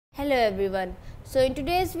Hello everyone. So in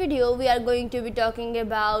today's video we are going to be talking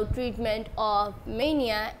about treatment of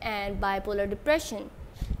mania and bipolar depression.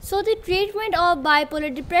 So the treatment of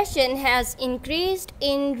bipolar depression has increased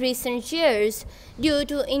in recent years due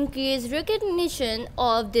to increased recognition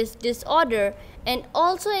of this disorder and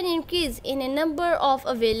also an increase in a number of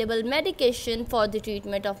available medication for the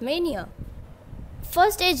treatment of mania.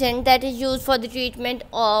 First agent that is used for the treatment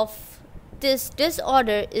of this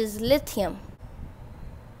disorder is lithium.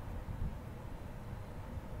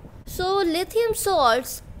 So lithium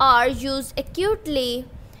salts are used acutely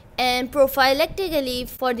and prophylactically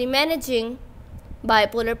for the managing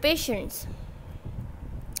bipolar patients.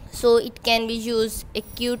 So it can be used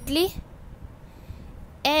acutely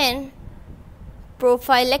and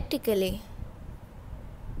prophylactically,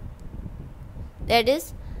 that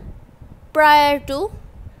is prior to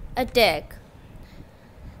attack.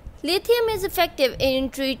 Lithium is effective in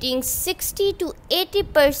treating 60 to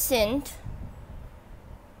 80%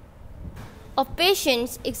 of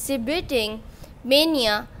patients exhibiting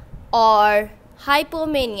mania or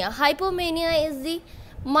hypomania. Hypomania is the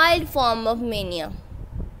mild form of mania.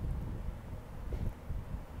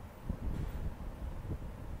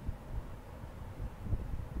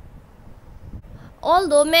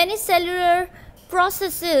 Although many cellular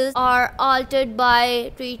processes are altered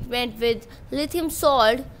by treatment with lithium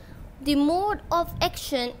salt, the mode of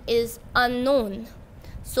action is unknown.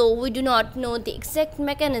 So we do not know the exact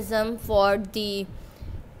mechanism for the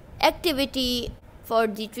activity for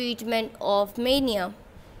the treatment of mania.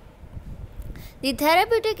 The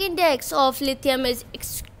therapeutic index of lithium is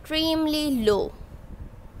extremely low.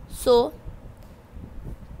 So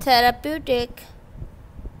therapeutic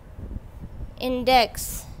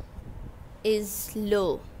index is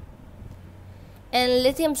low, and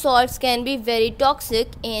lithium salts can be very toxic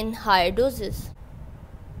in higher doses.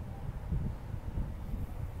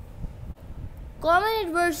 Common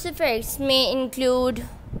adverse effects may include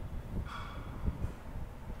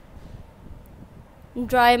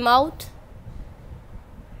dry mouth,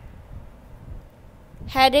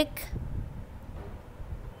 headache,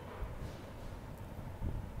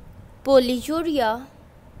 polyuria,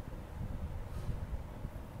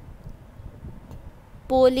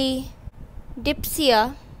 polydipsia.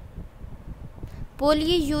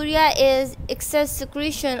 Polyuria is excess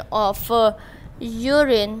secretion of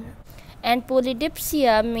urine, and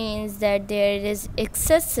polydipsia means that there is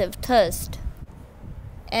excessive thirst,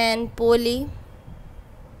 and polyphagia,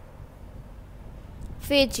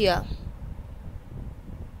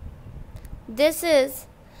 this is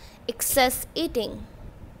excess eating,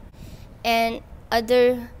 and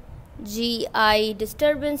other GI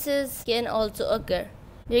disturbances can also occur.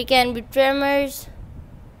 There can be tremors,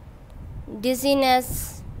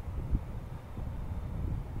 dizziness,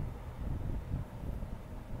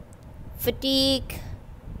 fatigue,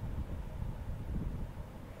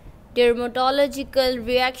 dermatological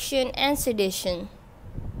reaction, and sedation.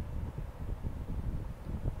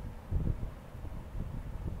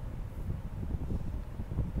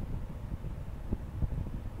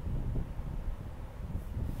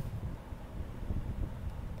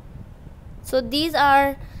 So these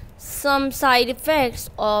are some side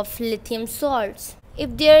effects of lithium salts.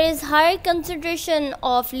 If there is high concentration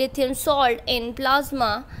of lithium salt in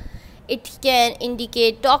plasma, it can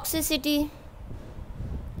indicate toxicity.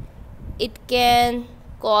 It can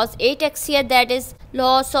cause ataxia, that is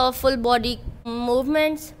loss of full body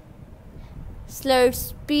movements, slurred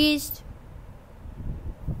speech,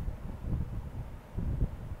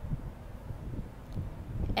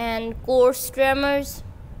 and coarse tremors,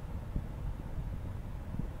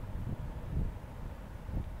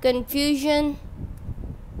 confusion,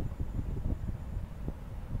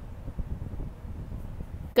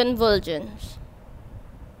 convulsions.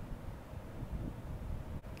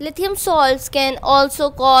 Lithium salts can also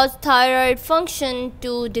cause thyroid function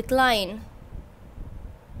to decline.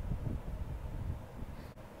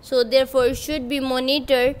 So therefore it should be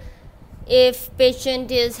monitored. If patient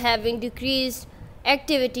is having decreased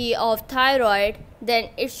activity of thyroid, then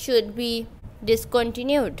it should be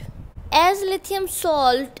discontinued. As lithium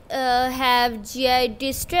salt have GI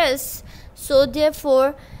distress, so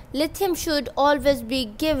therefore lithium should always be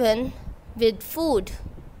given with food.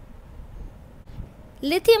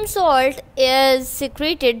 Lithium salt is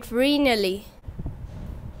secreted renally.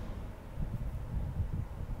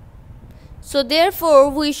 So therefore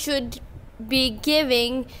we should be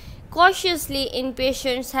giving cautiously in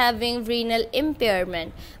patients having renal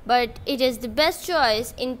impairment, but it is the best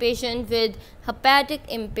choice in patients with hepatic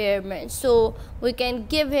impairment. So we can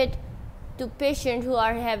give it to patients who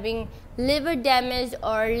are having liver damage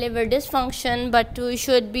or liver dysfunction, but we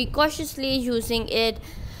should be cautiously using it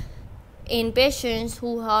in patients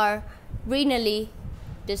who are renally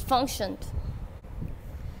dysfunctioned.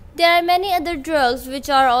 There are many other drugs which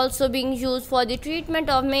are also being used for the treatment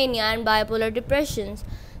of mania and bipolar depressions.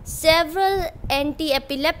 Several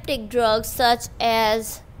anti-epileptic drugs such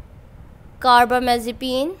as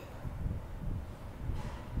Carbamazepine,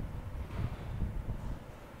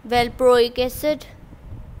 Valporic acid,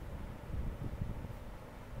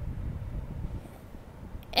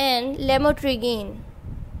 and Lanotrigine.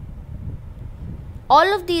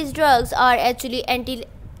 All of these drugs are actually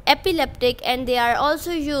anti-epileptic, and they are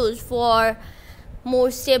also used for more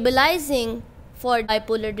stabilizing for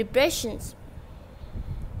bipolar depressions.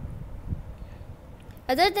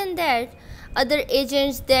 Other than that, other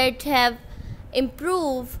agents that have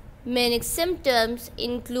improved manic symptoms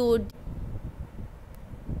include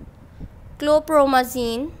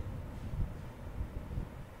chlorpromazine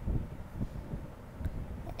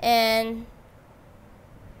and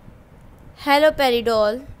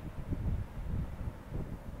haloperidol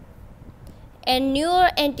and newer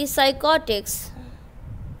antipsychotics.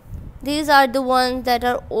 These are the ones that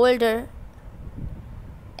are older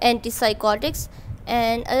antipsychotics,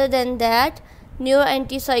 and other than that, newer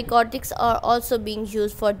antipsychotics are also being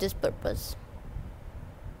used for this purpose.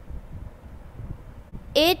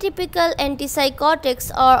 Atypical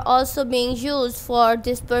antipsychotics are also being used for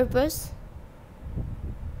this purpose,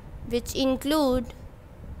 which include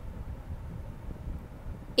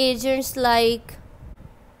agents like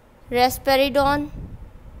risperidone,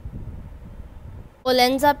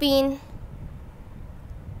 olanzapine,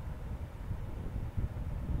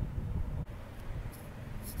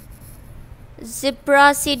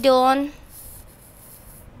 ziprasidone,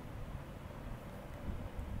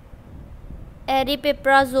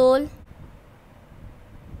 aripiprazole,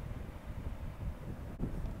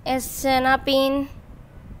 Asenapine,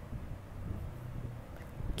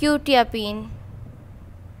 Quetiapine.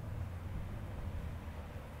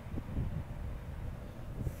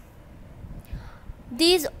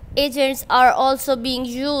 These agents are also being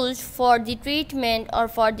used for the treatment or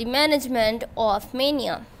for the management of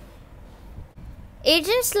mania.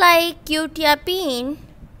 Agents like quetiapine,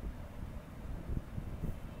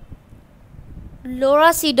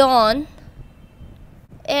 lorazepam,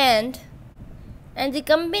 and the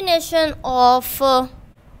combination of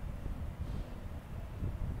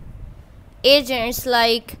agents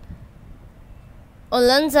like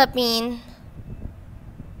olanzapine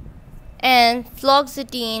and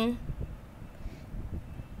fluoxetine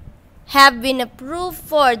have been approved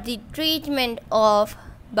for the treatment of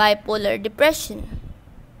bipolar depression.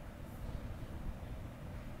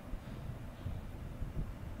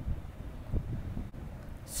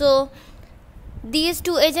 So these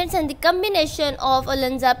two agents and the combination of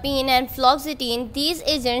olanzapine and fluoxetine, these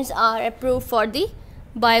agents are approved for the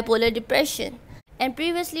bipolar depression. And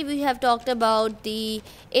previously we have talked about the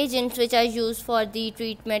agents which are used for the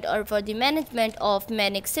treatment or for the management of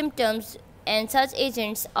manic symptoms, and such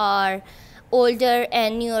agents are older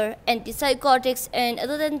and newer antipsychotics, and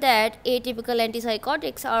other than that, atypical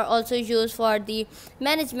antipsychotics are also used for the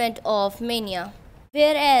management of mania.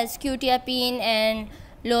 Whereas quetiapine and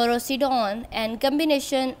lorazepam and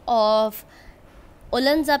combination of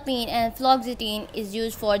olanzapine and fluoxetine is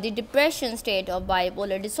used for the depression state of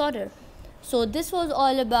bipolar disorder. So this was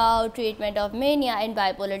all about treatment of mania and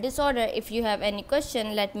bipolar disorder. If you have any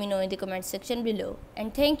question, let me know in the comment section below.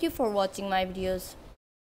 And thank you for watching my videos.